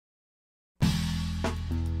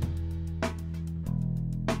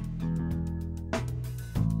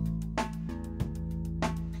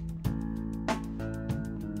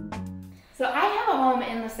So I have a home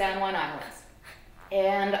in the San Juan Islands,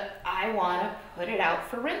 and I want to put it out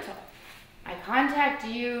for rental. I contact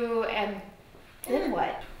you, and then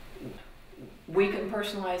what? We can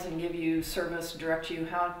personalize and give you service, direct you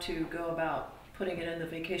how to go about putting it in the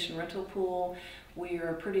vacation rental pool. We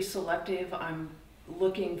are pretty selective. I'm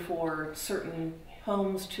looking for certain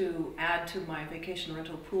homes to add to my vacation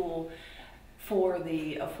rental pool, for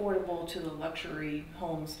the affordable to the luxury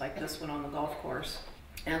homes like this one on the golf course.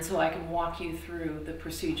 And so I can walk you through the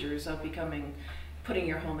procedures of putting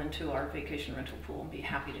your home into our vacation rental pool, and be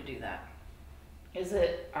happy to do that. Is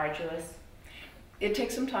it arduous? It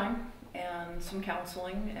takes some time and some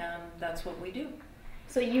counseling, and that's what we do.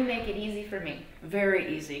 So you make it easy for me.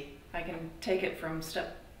 Very easy. I can take it from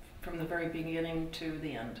the very beginning to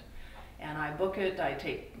the end. And I book it, I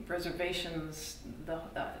take reservations,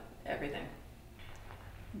 everything.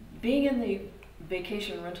 Being in the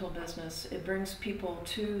vacation rental business, it brings people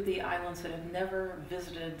to the islands that have never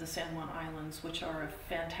visited the San Juan Islands, which are a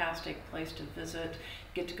fantastic place to visit.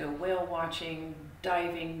 Get to go whale watching,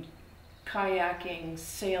 diving, kayaking,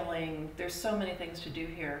 sailing. There's so many things to do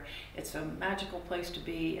here. It's a magical place to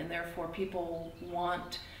be, and therefore people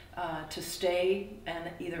want to stay and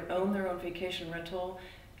either own their own vacation rental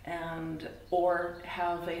or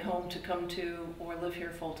have a home to come to or live here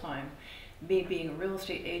full time. Me being a real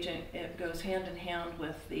estate agent, it goes hand in hand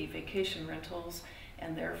with the vacation rentals,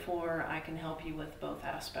 and therefore I can help you with both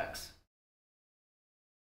aspects.